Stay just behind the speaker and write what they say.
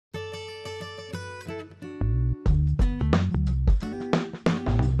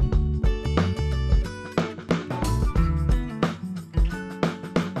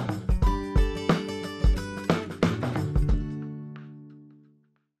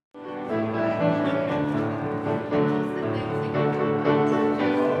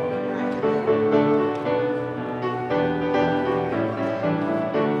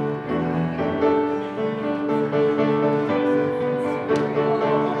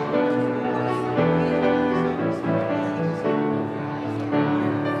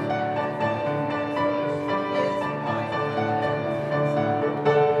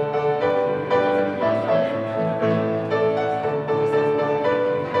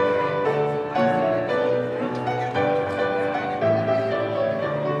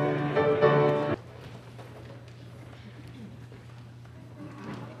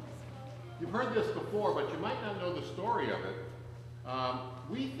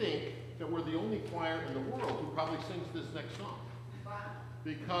that we're the only choir in the world who probably sings this next song.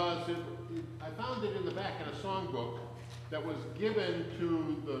 Because I found it in the back in a songbook that was given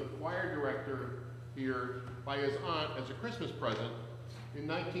to the choir director here by his aunt as a Christmas present in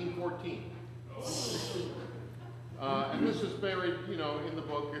 1914. And this is buried, you know, in the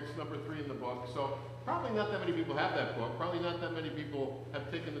book. It's number 3 in the book. So probably not that many people have that book. Probably not that many people have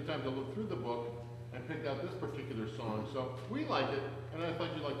taken the time to look through the book and picked out this particular song. So we like it, and I thought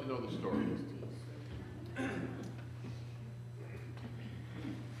you'd like to know the story.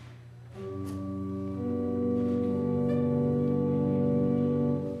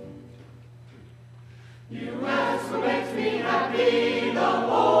 You ask what makes me happy the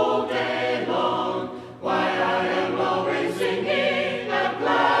whole day long, why I am always singing a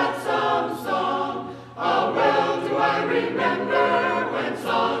gladsome song. How well do I remember when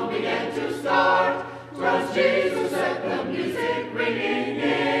song began to start? 'Twas Jesus set the music ringing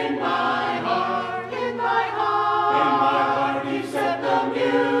in my heart. In my heart, in my heart, he set the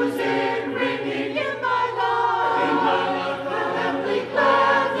music ringing in my life. In my life, the heavenly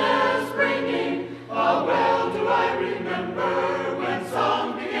gladness bringing. How well do I remember when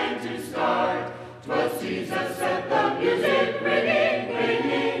song began to start? 'Twas Jesus set the music ringing,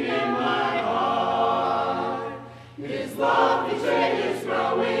 ringing in my heart. His love each day is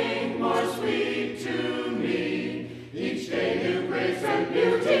growing more sweet to me. Each day new grace and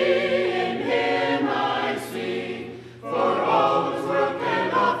beauty in him I see. For all this world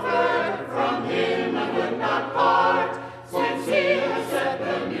can offer, from him I would not part. Since he has set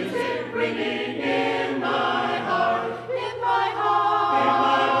the music ringing in my heart. In my heart, in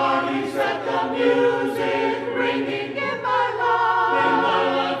my heart, he set the music ringing in my life. In my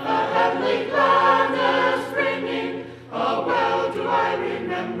life, the heavenly gladness bringing. How well do I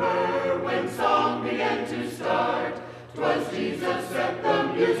remember when song began to start? 'Twas Jesus set the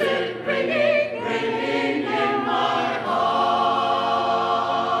music ringing, ringing in my heart.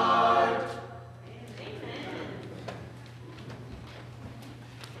 Amen.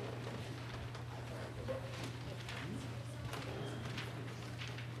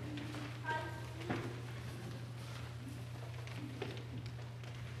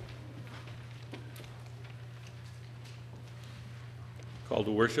 Call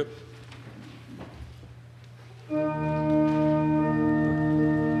to worship.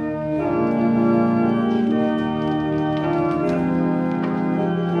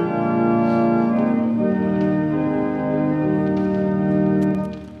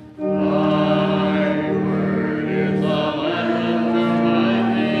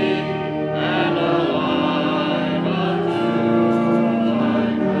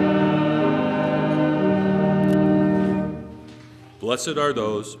 Blessed are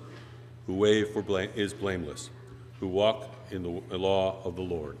those whose way is blameless, who walk in the law of the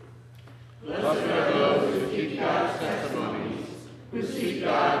Lord. Blessed are those who keep God's testimonies, who seek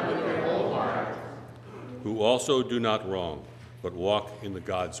God with their whole heart. Who also do not wrong, but walk in the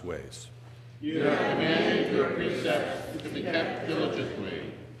God's ways. You have commanded your precepts to be kept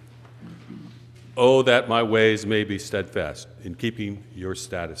diligently. Oh, that my ways may be steadfast in keeping your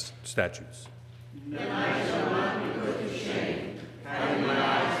statutes. Then I shall not be put to shame, having my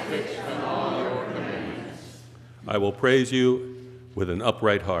eyes fixed on all your commandments. I will praise you with an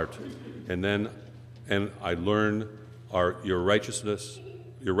upright heart, and I learn your righteous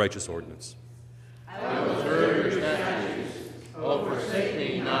ordinance. I will observe your statutes. Oh, forsake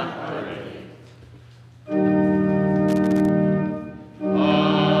me not utterly.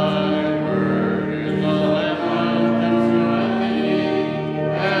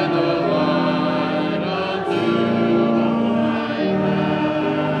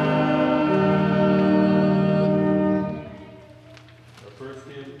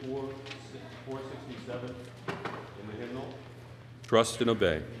 Trust and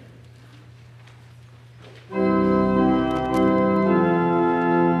obey.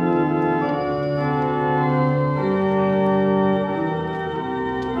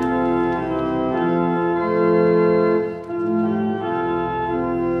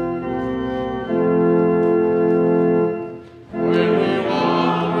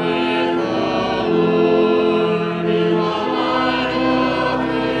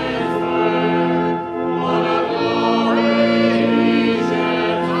 What a glory he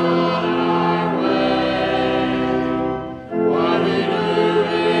sheds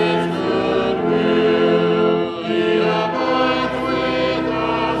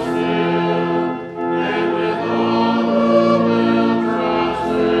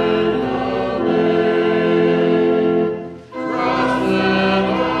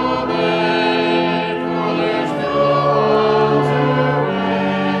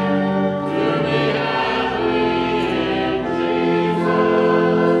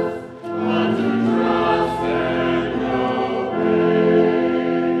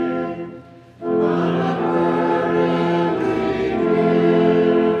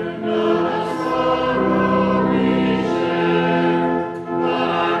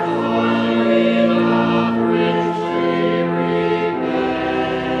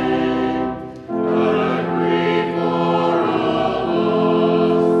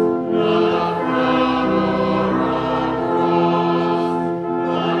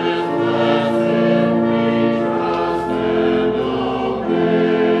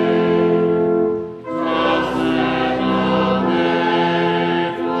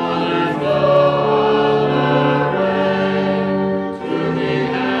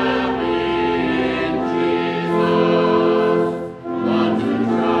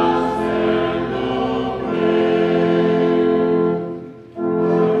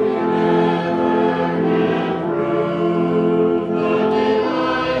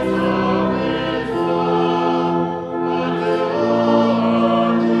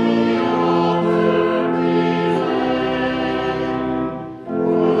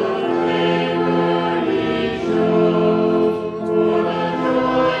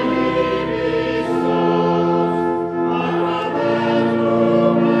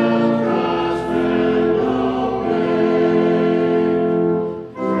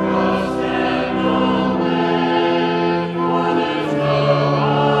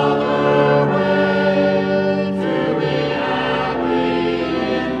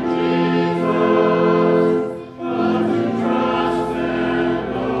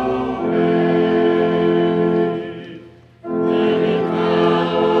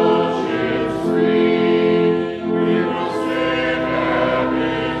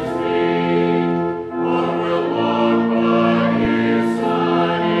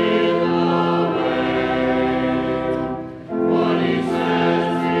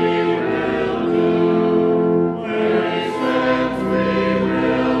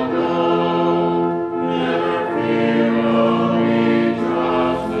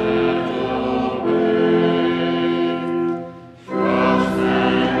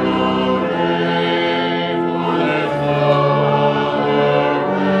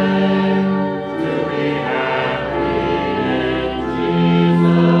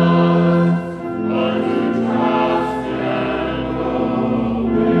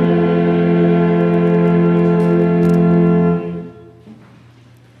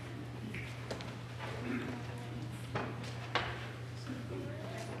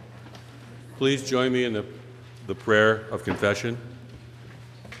Please join me in the prayer of confession.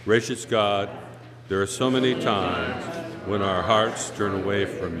 Gracious God, there are so many times when our hearts turn away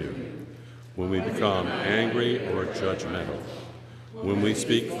from you, when we become angry or judgmental, when we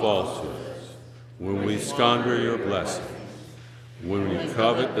speak falsehoods, when we squander your blessings, when we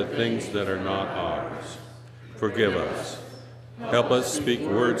covet the things that are not ours. Forgive us. Help us speak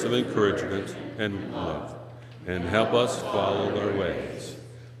words of encouragement and love, and help us follow their ways,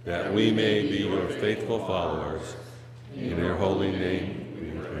 that we may be your faithful followers. In your holy name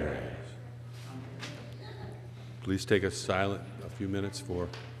we pray. Please take a few minutes for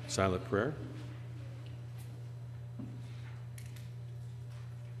silent prayer.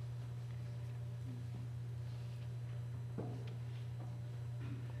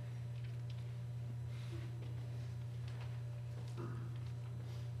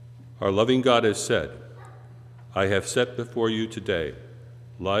 Our loving God has said, I have set before you today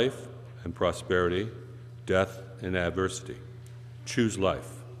life and prosperity, death and adversity. Choose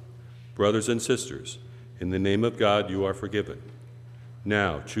life. Brothers and sisters, in the name of God, you are forgiven.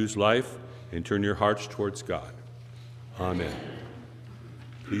 Now, choose life and turn your hearts towards God. Amen.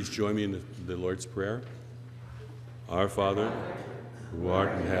 Please join me in the Lord's Prayer. Our Father, who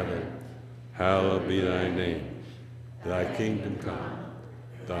art in heaven, hallowed be thy name. Thy kingdom come,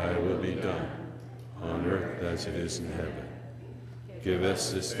 thy will be done, on earth as it is in heaven. Give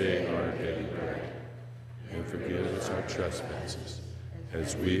us this day our daily bread, and forgive us our trespasses,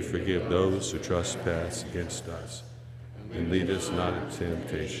 as we forgive those who trespass against us. And lead us not into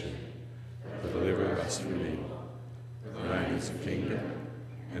temptation, but deliver us from evil. For thine is the kingdom,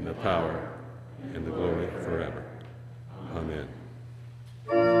 and the power, and the glory forever. Amen.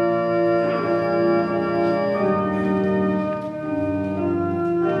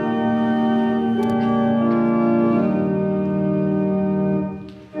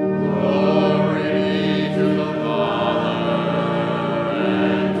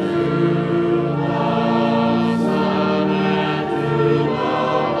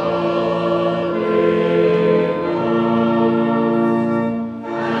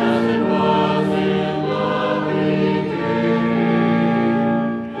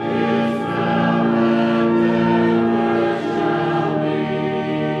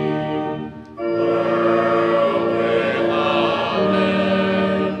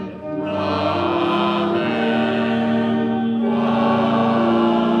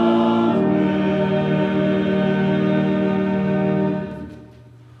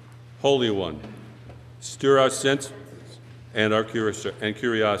 Holy One, stir our sense and our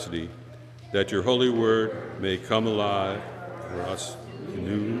curiosity, that your holy word may come alive for us in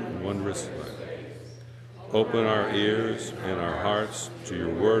new and wondrous life. Open our ears and our hearts to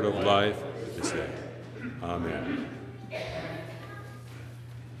your word of life this day. Amen.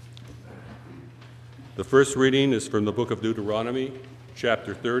 The first reading is from the book of Deuteronomy,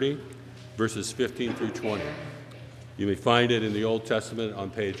 chapter 30, verses 15 through 20. You may find it in the Old Testament on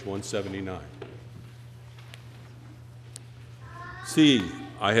page 179. See,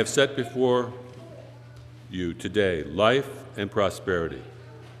 I have set before you today life and prosperity,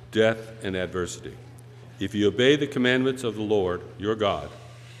 death and adversity. If you obey the commandments of the Lord your God,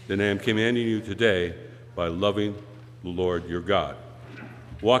 then I am commanding you today by loving the Lord your God,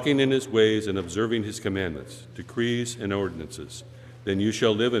 walking in his ways and observing his commandments, decrees, and ordinances. Then you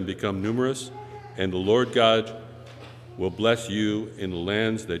shall live and become numerous, and the Lord God will bless you in the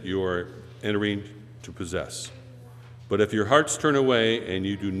lands that you are entering to possess. But if your hearts turn away and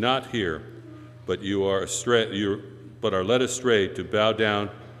you do not hear, but are led astray to bow down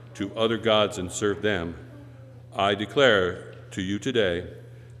to other gods and serve them, I declare to you today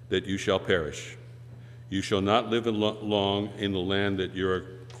that you shall perish. You shall not live long in the land that you are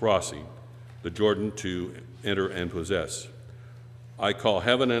crossing the Jordan to enter and possess. I call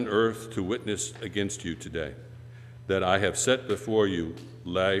heaven and earth to witness against you today, that I have set before you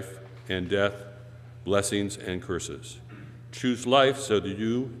life and death, blessings and curses. Choose life so that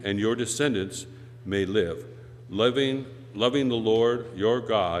you and your descendants may live, loving the Lord your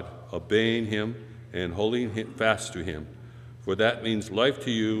God, obeying him and holding fast to him. For that means life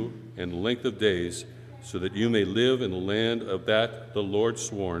to you and the length of days, so that you may live in the land of that the Lord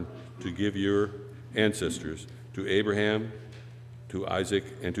sworn to give your ancestors, to Abraham, to Isaac,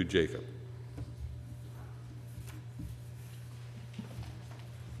 and to Jacob.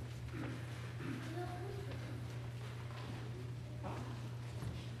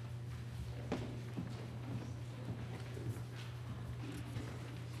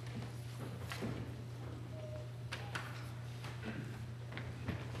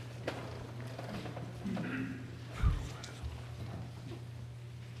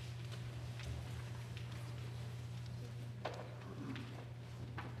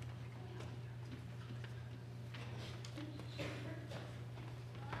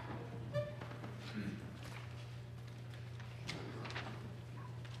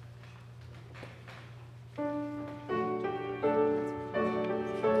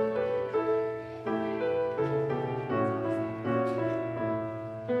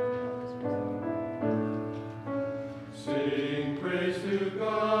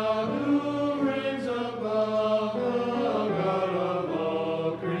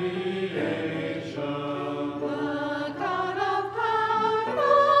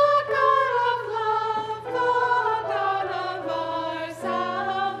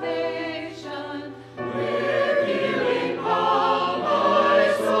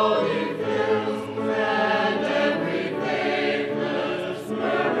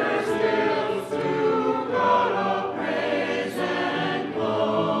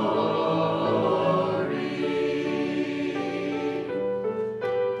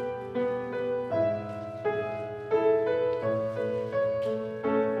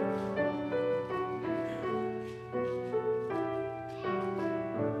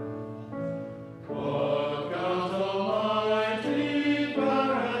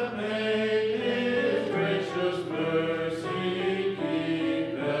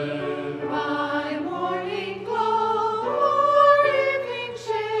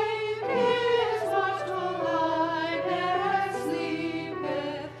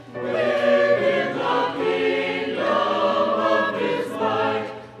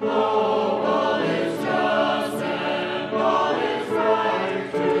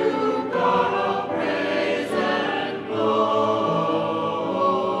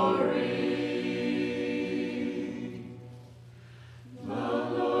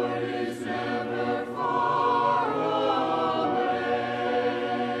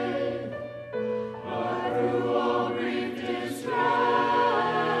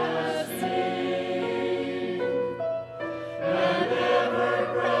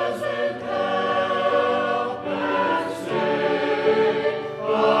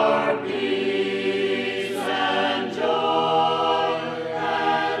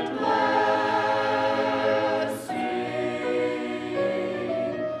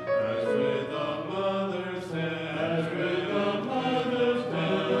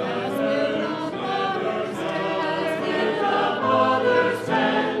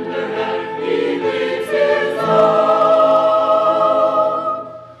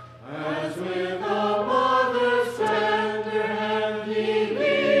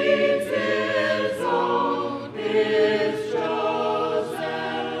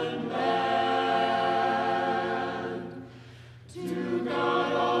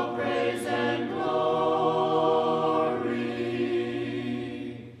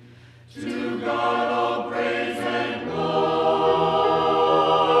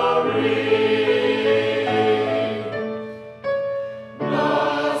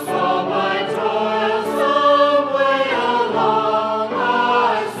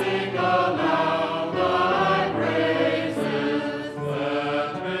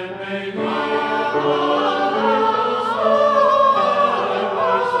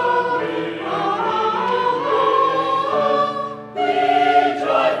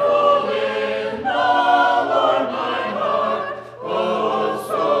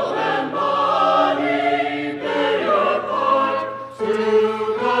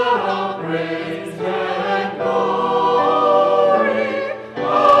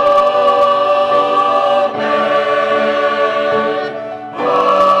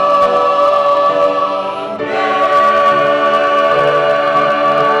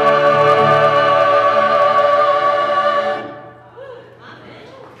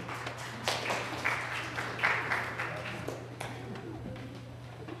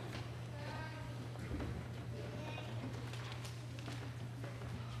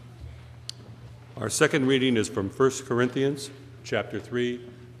 Our second reading is from 1 Corinthians chapter 3,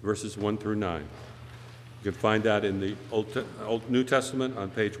 verses 1 through 9. You can find that in the New Testament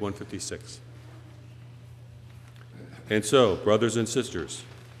on page 156. And so, brothers and sisters,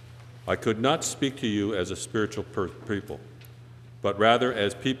 I could not speak to you as a spiritual people, but rather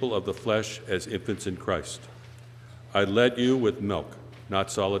as people of the flesh, as infants in Christ. I led you with milk, not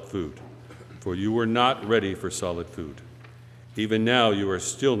solid food, for you were not ready for solid food. Even now you are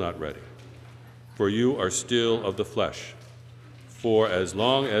still not ready, for you are still of the flesh. For as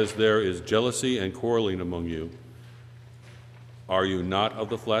long as there is jealousy and quarreling among you, are you not of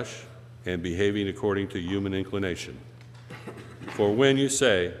the flesh and behaving according to human inclination? For when you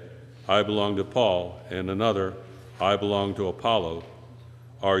say, I belong to Paul, and another, I belong to Apollo,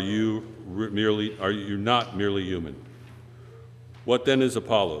 are you not merely human? What then is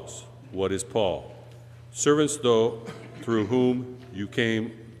Apollos? What is Paul? Servants, though, through whom you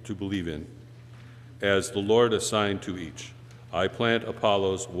came to believe in, as the Lord assigned to each. I plant,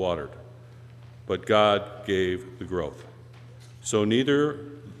 Apollos watered, but God gave the growth. So neither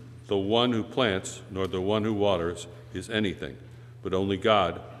the one who plants nor the one who waters is anything, but only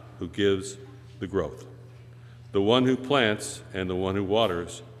God who gives the growth. The one who plants and the one who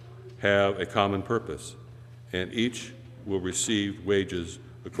waters have a common purpose, and each will receive wages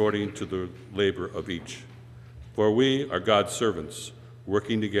according to the labor of each. For we are God's servants,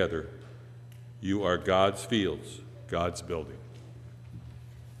 working together. You are God's fields, God's building.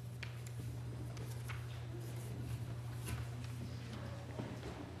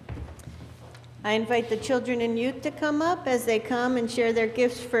 I invite the children and youth to come up. As they come and share their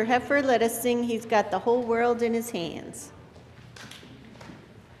gifts for Heifer, let us sing, He's Got the Whole World in His Hands.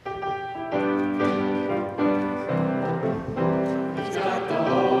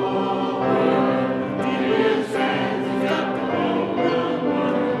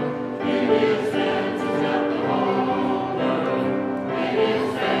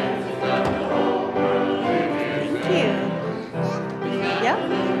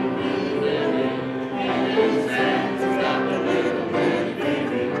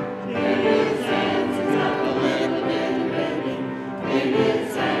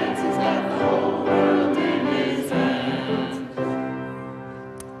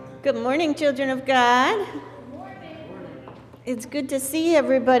 Good morning, children of God. Good morning. It's good to see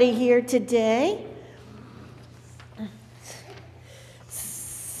everybody here today.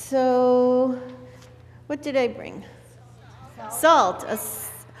 So, what did I bring? Salt.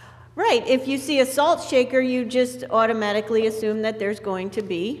 Right, if you see a salt shaker, you just automatically assume that there's going to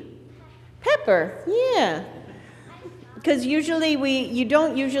be pepper. Yeah. Because usually you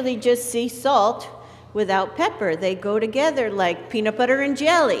don't usually just see salt without pepper. They go together like peanut butter and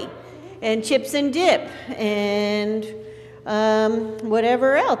jelly and chips and dip and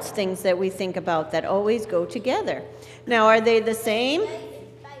whatever else, things that we think about that always go together. Now, are they the same?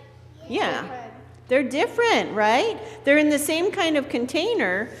 Yeah. They're different, right? They're in the same kind of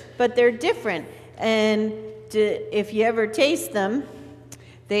container, but they're different. And if you ever taste them,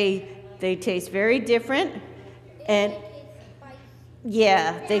 they taste very different. And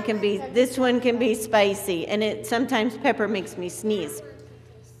yeah, they can be, this one can be spicy, and sometimes pepper makes me sneeze.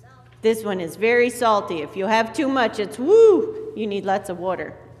 This one is very salty. If you have too much, it's woo, you need lots of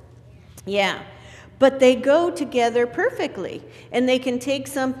water. Yeah, but they go together perfectly, and they can take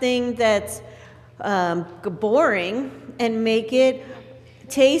something that's boring and make it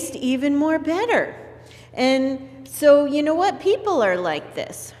taste even more better. And so, you know what? People are like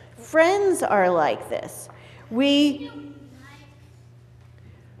this. Friends are like this. We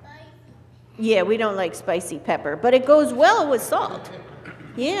don't like spicy pepper, but it goes well with salt.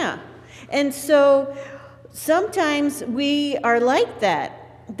 Yeah. And so sometimes we are like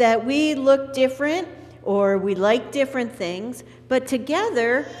that we look different or we like different things, but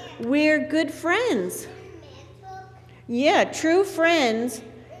together we're good friends. Yeah, true friends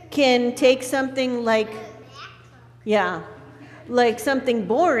can take something like something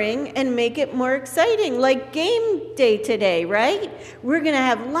boring and make it more exciting, like game day today, right? We're going to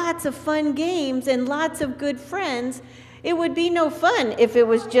have lots of fun games and lots of good friends. It would be no fun if it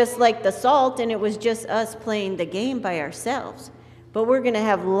was just like the salt and it was just us playing the game by ourselves. But we're going to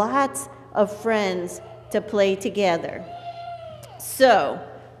have lots of friends to play together. So,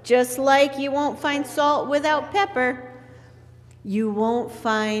 just like you won't find salt without pepper, you won't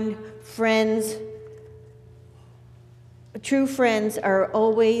find friends. True friends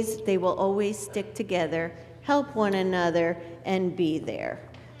they will always stick together, help one another, and be there.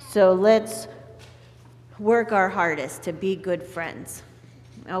 So let's work our hardest to be good friends.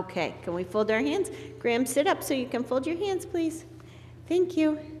 Okay, can we fold our hands? Graham, sit up so you can fold your hands, please. Thank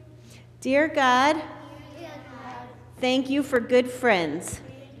you. Dear God, thank you for good friends.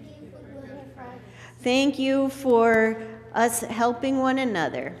 Thank you for us helping one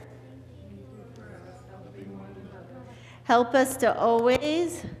another. Help us to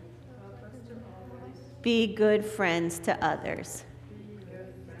always be good friends to others.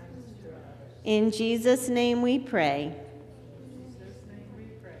 In Jesus' name we pray.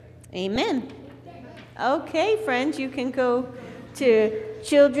 Amen. Okay, friends, you can go to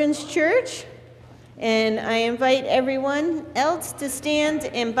Children's Church, and I invite everyone else to stand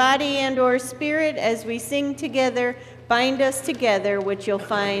in body and or spirit as we sing together, Bind Us Together, which you'll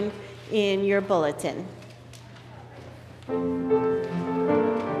find in your bulletin.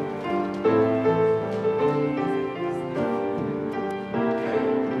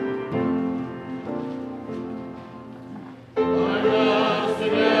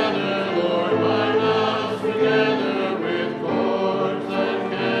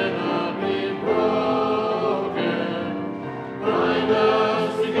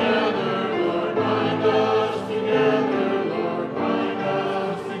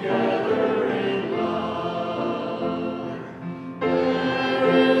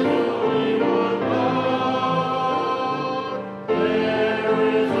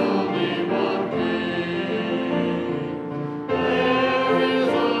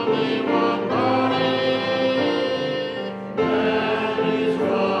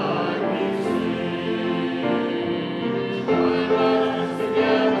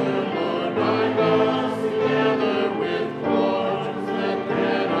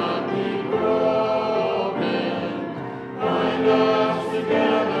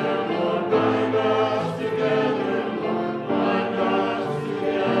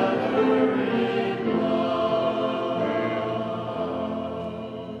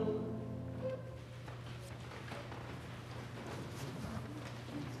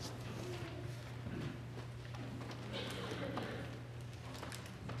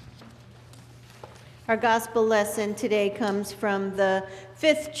 Our gospel lesson today comes from the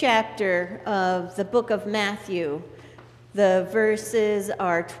 5th chapter of the book of Matthew. The verses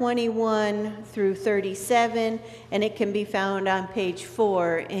are 21 through 37, and it can be found on page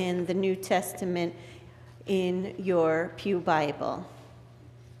 4 in the New Testament in your Pew Bible.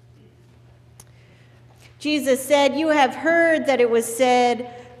 Jesus said, "You have heard that it was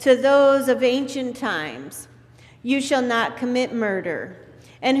said to those of ancient times, 'You shall not commit murder,'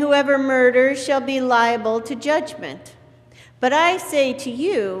 and whoever murders shall be liable to judgment. But I say to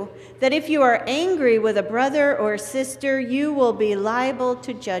you that if you are angry with a brother or sister, you will be liable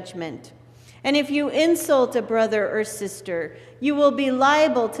to judgment. And if you insult a brother or sister, you will be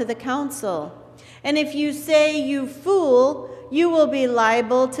liable to the council. And if you say, 'You fool,' you will be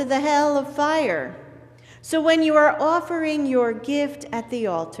liable to the hell of fire. So when you are offering your gift at the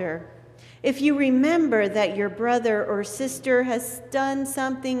altar, if you remember that your brother or sister has done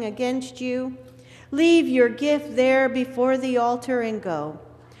something against you, leave your gift there before the altar and go.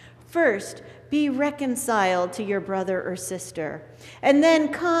 First, be reconciled to your brother or sister, and then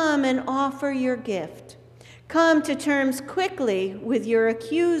come and offer your gift. Come to terms quickly with your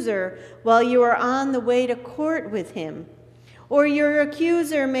accuser while you are on the way to court with him. Or your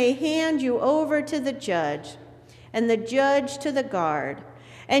accuser may hand you over to the judge, and the judge to the guard,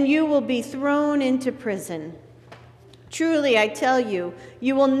 and you will be thrown into prison. Truly, I tell you,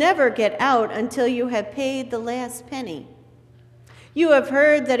 you will never get out until you have paid the last penny. You have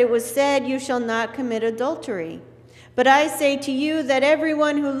heard that it was said, 'You shall not commit adultery.' But I say to you that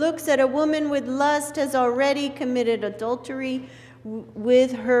everyone who looks at a woman with lust has already committed adultery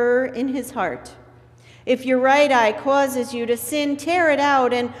with her in his heart. If your right eye causes you to sin, tear it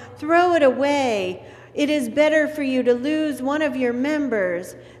out and throw it away. It is better for you to lose one of your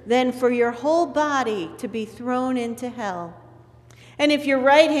members than for your whole body to be thrown into hell. And if your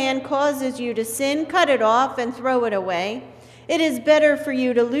right hand causes you to sin, cut it off and throw it away. It is better for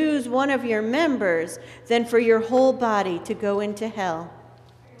you to lose one of your members than for your whole body to go into hell.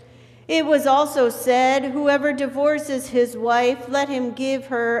 It was also said, 'Whoever divorces his wife, let him give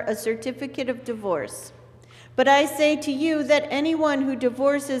her a certificate of divorce.' But I say to you that anyone who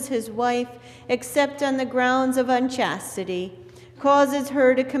divorces his wife, except on the grounds of unchastity, causes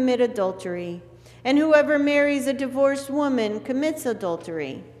her to commit adultery. And whoever marries a divorced woman commits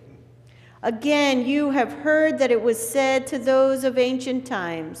adultery. Again, you have heard that it was said to those of ancient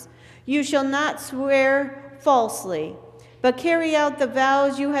times, 'You shall not swear falsely, but carry out the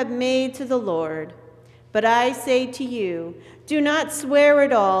vows you have made to the Lord.' But I say to you, do not swear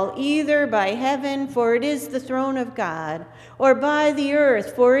at all, either by heaven, for it is the throne of God, or by the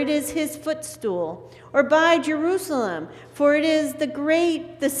earth, for it is his footstool, or by Jerusalem, for it is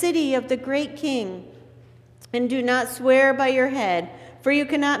the city of the great King. And do not swear by your head, for you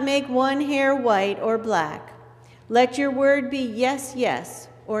cannot make one hair white or black. Let your word be yes, yes,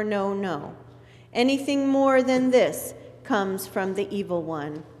 or no, no. Anything more than this comes from the evil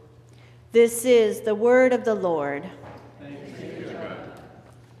one." This is the word of the Lord. Thanks be to God.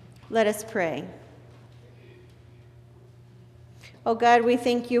 Let us pray. Oh God, we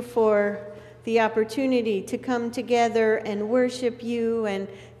thank you for the opportunity to come together and worship you and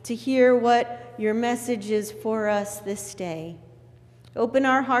to hear what your message is for us this day. Open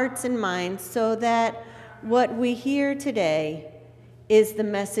our hearts and minds so that what we hear today is the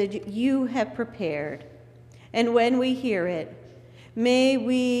message you have prepared. And when we hear it, may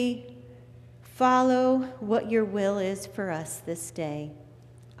we follow what your will is for us this day.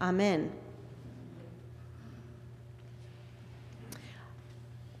 Amen.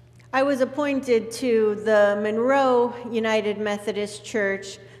 I was appointed to the Monroe United Methodist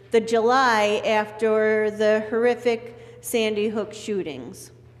Church the July after the horrific Sandy Hook shootings.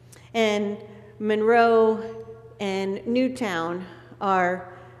 And Monroe and Newtown are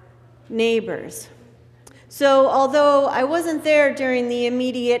neighbors. So although I wasn't there during the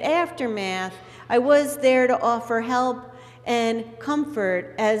immediate aftermath, I was there to offer help and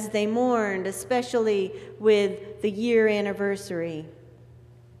comfort as they mourned, especially with the year anniversary.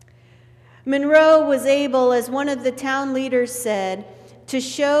 Monroe was able, as one of the town leaders said, to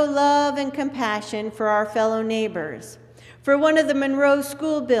show love and compassion for our fellow neighbors. For one of the Monroe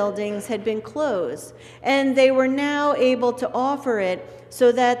school buildings had been closed, and they were now able to offer it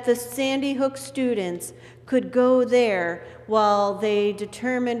so that the Sandy Hook students could go there while they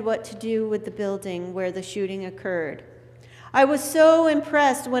determined what to do with the building where the shooting occurred. I was so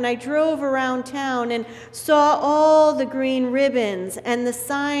impressed when I drove around town and saw all the green ribbons and the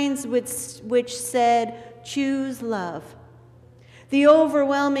signs which said, "Choose love." The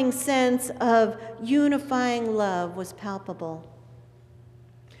overwhelming sense of unifying love was palpable.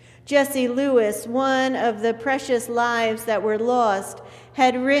 Jesse Lewis, one of the precious lives that were lost,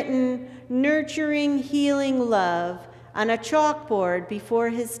 had written nurturing, healing love on a chalkboard before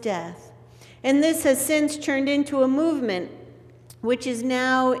his death. And this has since turned into a movement which is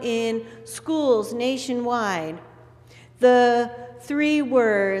now in schools nationwide. The 3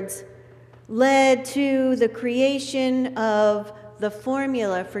 words led to the creation of the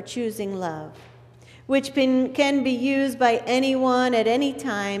formula for choosing love, which can be used by anyone at any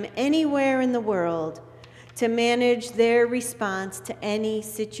time, anywhere in the world, to manage their response to any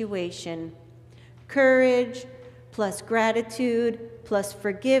situation. Courage plus gratitude plus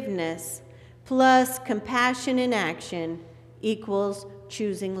forgiveness plus compassion in action equals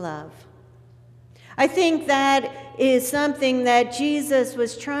choosing love. I think that is something that Jesus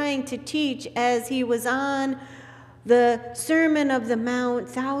was trying to teach as he was on the Sermon of the Mount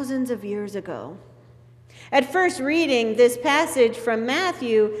thousands of years ago. At first reading, this passage from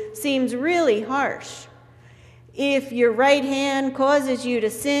Matthew seems really harsh. If your right hand causes you to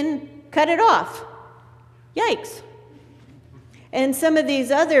sin, cut it off. Yikes. And some of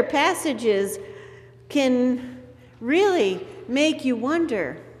these other passages can really make you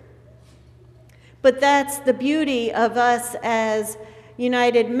wonder. But that's the beauty of us as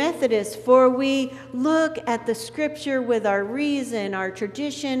United Methodists, for we look at the scripture with our reason, our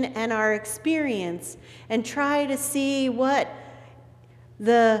tradition, and our experience, and try to see what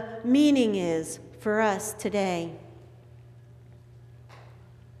the meaning is for us today.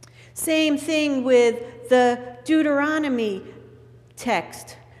 Same thing with the Deuteronomy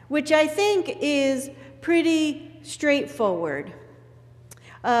text, which I think is pretty straightforward.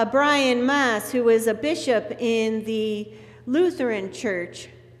 Brian Maas, who is a bishop in the Lutheran Church,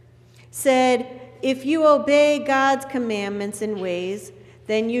 said, "If you obey God's commandments and ways,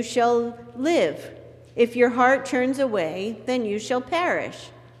 then you shall live. If your heart turns away, then you shall perish."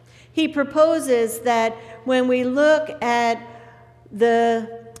 He proposes that when we look at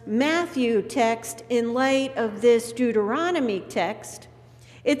the Matthew text in light of this Deuteronomy text,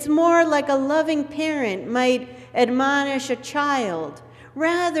 it's more like a loving parent might admonish a child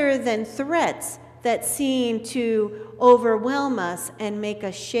rather than threats that seem to overwhelm us and make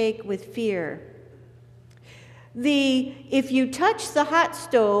us shake with fear. If you touch the hot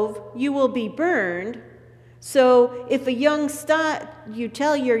stove, you will be burned. So if you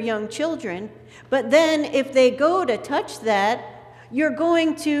tell your young children, but then if they go to touch that, you're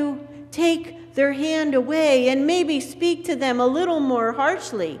going to take their hand away and maybe speak to them a little more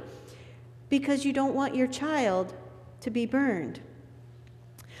harshly because you don't want your child to be burned.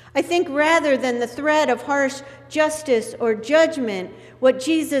 I think rather than the threat of harsh justice or judgment, what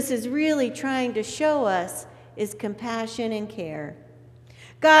Jesus is really trying to show us is compassion and care.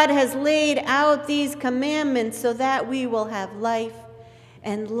 God has laid out these commandments so that we will have life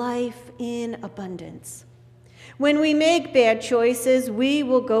and life in abundance. When we make bad choices, we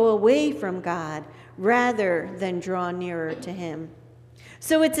will go away from God rather than draw nearer to him.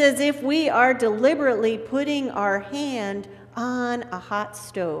 So it's as if we are deliberately putting our hand on a hot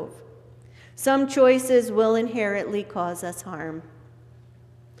stove. Some choices will inherently cause us harm.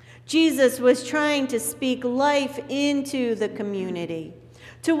 Jesus was trying to speak life into the community,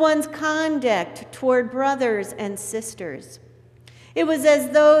 to one's conduct toward brothers and sisters. It was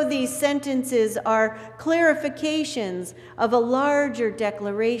as though these sentences are clarifications of a larger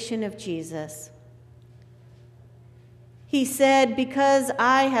declaration of Jesus. He said, "Because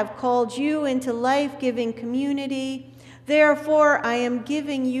I have called you into life-giving community, therefore I am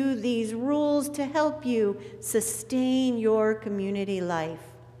giving you these rules to help you sustain your community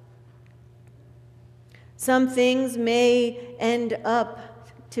life." Some things may end up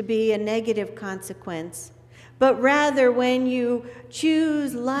to be a negative consequence, but rather when you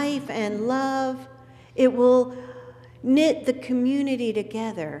choose life and love, it will knit the community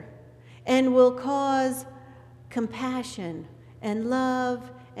together and will cause compassion and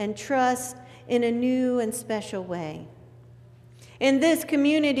love and trust in a new and special way. In this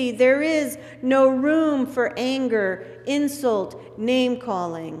community, there is no room for anger, insult,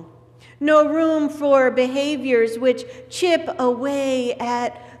 name-calling. No room for behaviors which chip away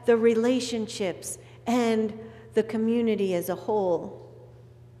at the relationships and the community as a whole.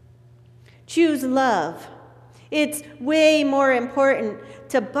 Choose love. It's way more important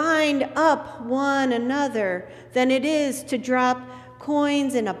to bind up one another than it is to drop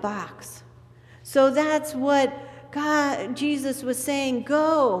coins in a box. So that's what Jesus was saying,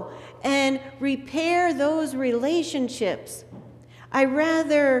 go and repair those relationships. I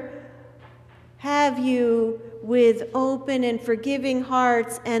rather have you with open and forgiving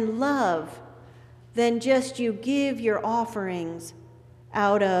hearts and love than just you give your offerings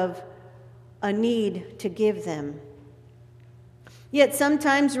out of a need to give them. Yet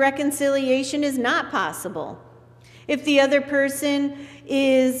sometimes reconciliation is not possible. If the other person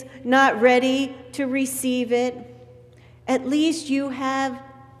is not ready to receive it, at least you have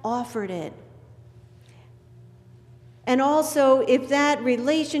offered it. And also, if that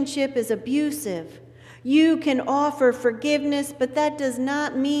relationship is abusive, you can offer forgiveness, but that does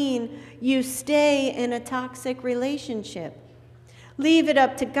not mean you stay in a toxic relationship. Leave it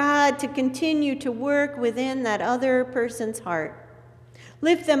up to God to continue to work within that other person's heart.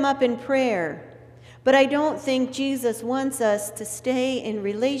 Lift them up in prayer. But I don't think Jesus wants us to stay in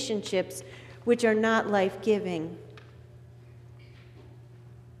relationships which are not life-giving.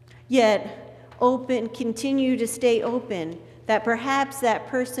 Yet, continue to stay open, that perhaps that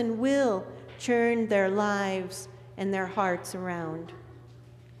person will turn their lives and their hearts around.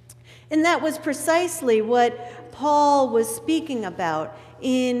 And that was precisely what Paul was speaking about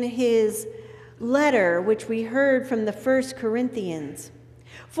in his letter, which we heard from the 1 Corinthians.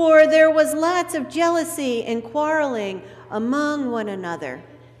 For there was lots of jealousy and quarreling among one another.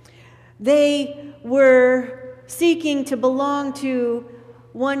 They were seeking to belong to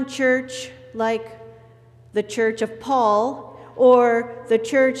one church, like the church of Paul or the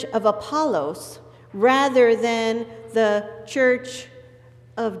church of Apollos, rather than the church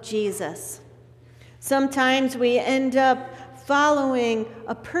of Jesus. Sometimes we end up following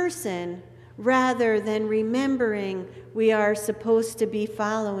a person rather than remembering we are supposed to be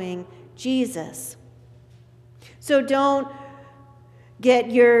following Jesus. So don't get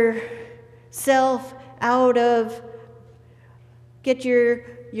yourself out of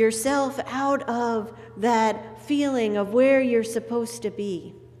that feeling of where you're supposed to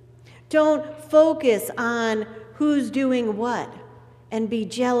be. Don't focus on who's doing what and be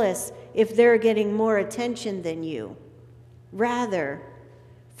jealous if they're getting more attention than you. Rather,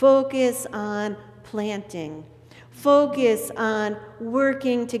 focus on planting. Focus on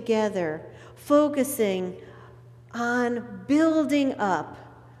working together. Focusing on building up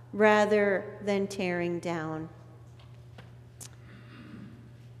rather than tearing down.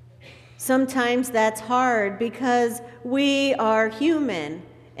 Sometimes that's hard because we are human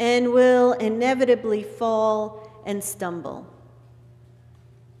and will inevitably fall and stumble.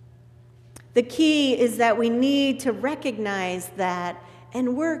 The key is that we need to recognize that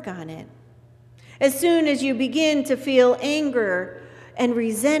and work on it. As soon as you begin to feel anger and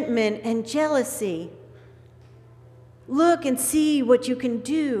resentment and jealousy, look and see what you can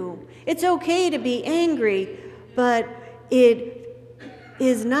do. It's okay to be angry, but it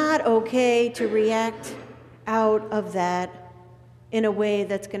is not okay to react out of that in a way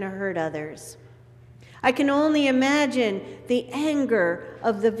that's going to hurt others. I can only imagine the anger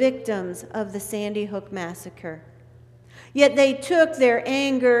of the victims of the Sandy Hook massacre. Yet they took their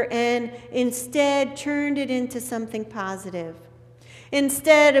anger and instead turned it into something positive.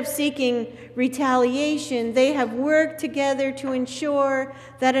 Instead of seeking retaliation, they have worked together to ensure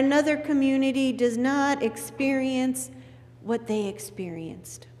that another community does not experience what they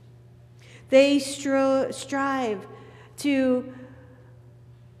experienced. They strive to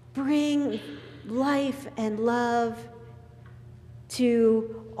bring life and love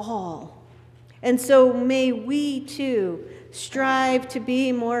to all. And so may we too strive to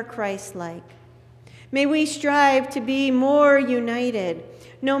be more Christ-like. May we strive to be more united,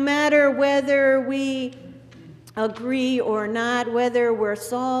 no matter whether we agree or not, whether we're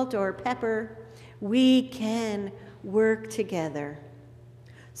salt or pepper, we can work together.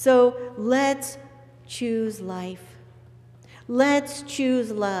 So let's choose life. Let's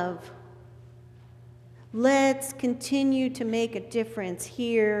choose love. Let's continue to make a difference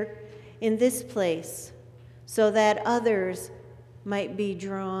here in this place so that others might be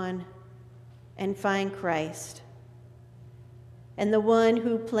drawn and find Christ. And the one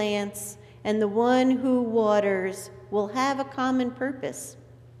who plants and the one who waters will have a common purpose.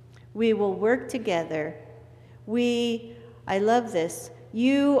 We will work together. I love this,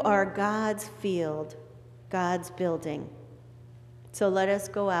 you are God's field, God's building. So let us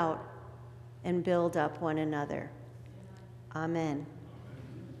go out and build up one another. Amen.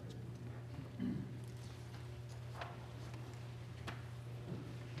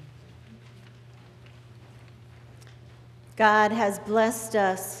 God has blessed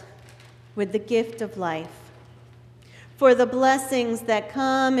us with the gift of life. For the blessings that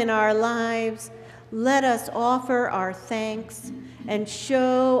come in our lives, let us offer our thanks and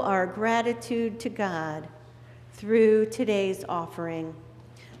show our gratitude to God through today's offering.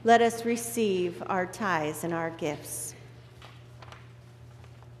 Let us receive our tithes and our gifts.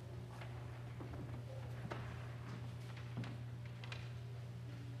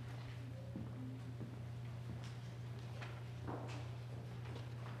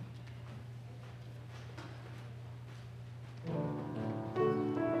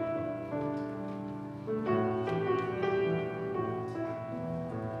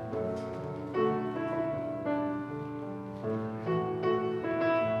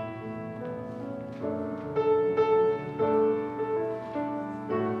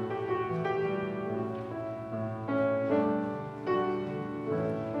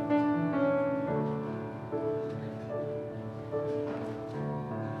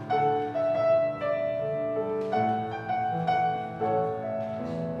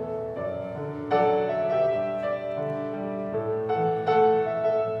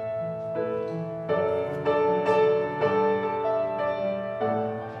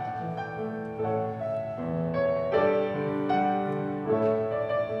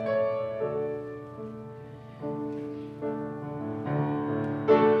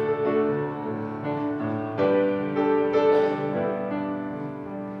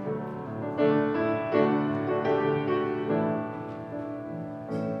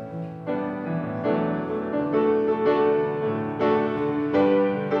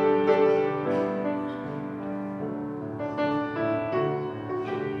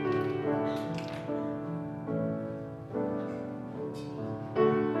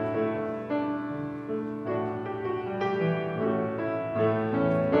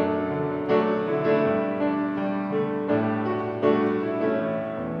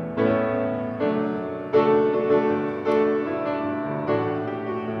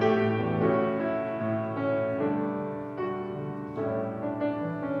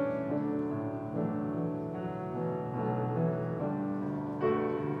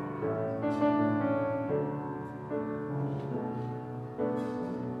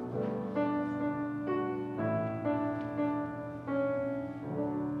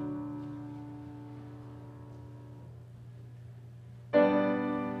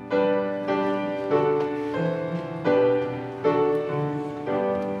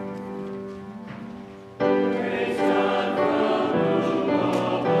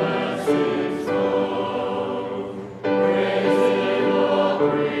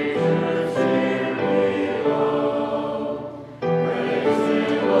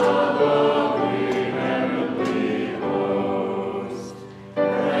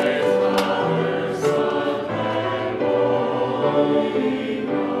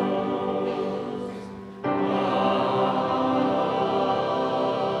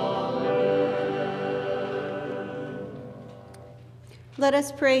 Let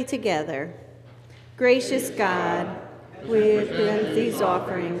us pray together. Gracious God, we present these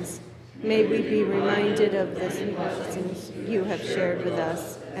offerings. May we be reminded of the blessings you have shared with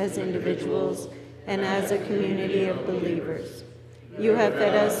us as individuals and as a community of believers. You have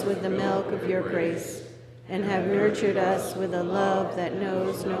fed us with the milk of your grace and have nurtured us with a love that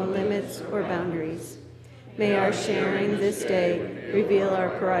knows no limits or boundaries. May our sharing this day reveal our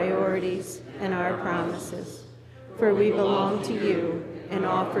priorities and our promises. For we belong to you and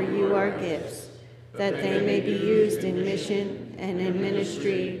offer you our gifts, that they may be used in mission and in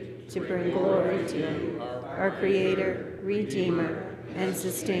ministry to bring glory to you, our Creator, Redeemer, and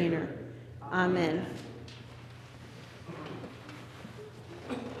Sustainer. Amen.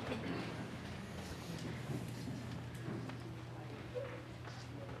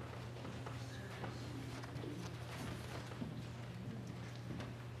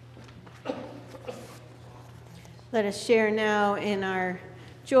 Let us share now in our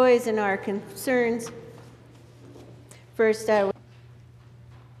joys and our concerns. First,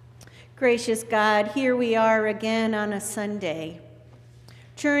 gracious God, here we are again on a Sunday,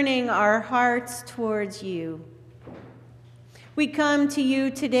 turning our hearts towards you. We come to you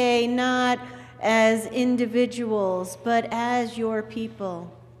today not as individuals, but as your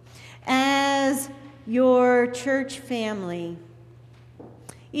people, as your church family.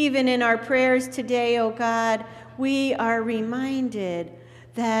 Even in our prayers today, O God, we are reminded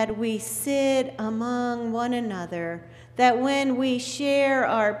that we sit among one another, that when we share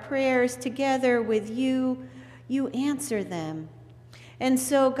our prayers together with you, you answer them. And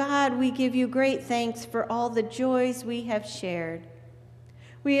so, God, we give you great thanks for all the joys we have shared.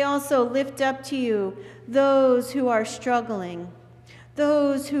 We also lift up to you those who are struggling,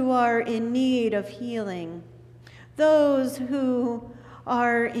 those who are in need of healing, those who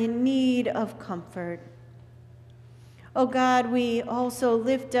are in need of comfort. Oh God, we also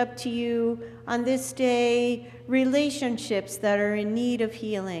lift up to you on this day relationships that are in need of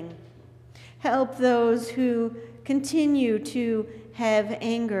healing. Help those who continue to have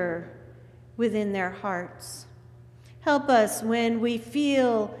anger within their hearts. Help us when we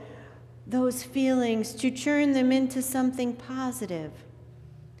feel those feelings to turn them into something positive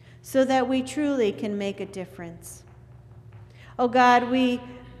so that we truly can make a difference. Oh God, we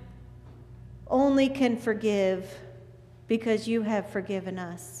only can forgive because you have forgiven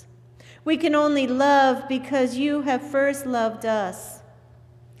us. We can only love because you have first loved us.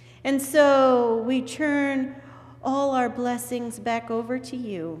 And so we turn all our blessings back over to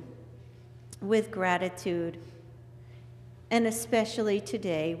you with gratitude. And especially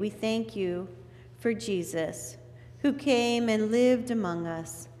today, we thank you for Jesus, who came and lived among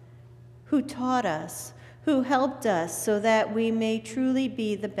us, who taught us, who helped us so that we may truly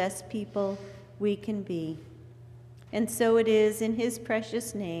be the best people we can be. And so it is in his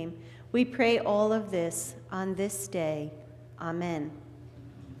precious name we pray all of this on this day. Amen.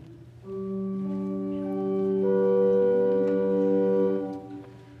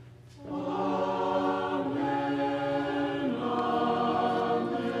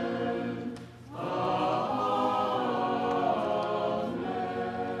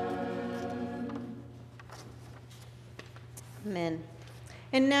 Amen.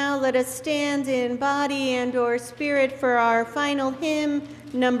 And now let us stand in body and or spirit for our final hymn,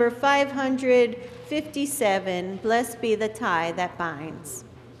 number 557, Blessed Be the Tie That Binds.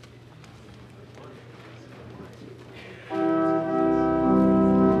 The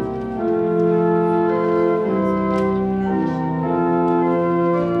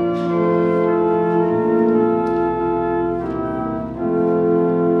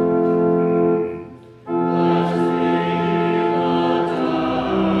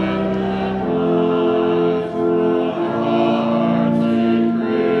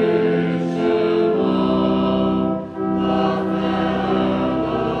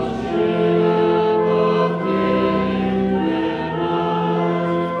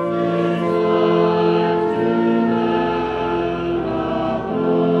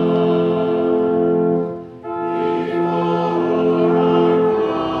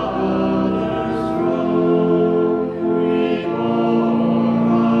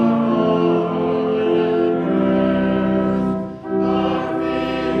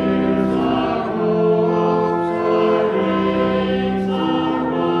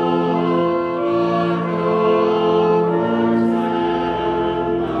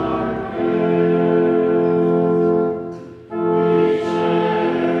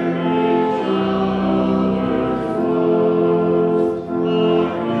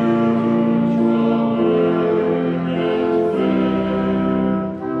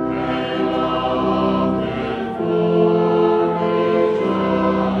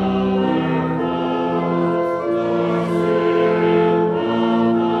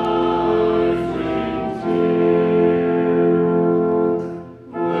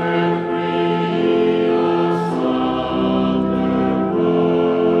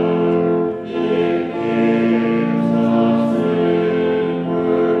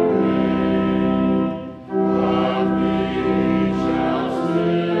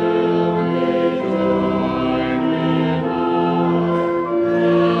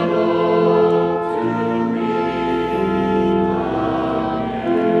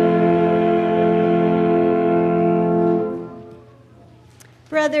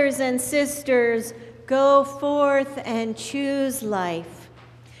brothers and sisters, go forth and choose life.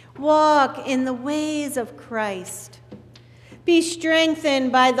 Walk in the ways of Christ. Be strengthened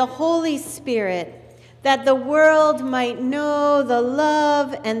by the Holy Spirit, that the world might know the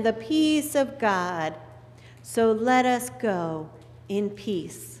love and the peace of God. So let us go in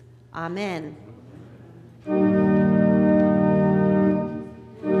peace. Amen.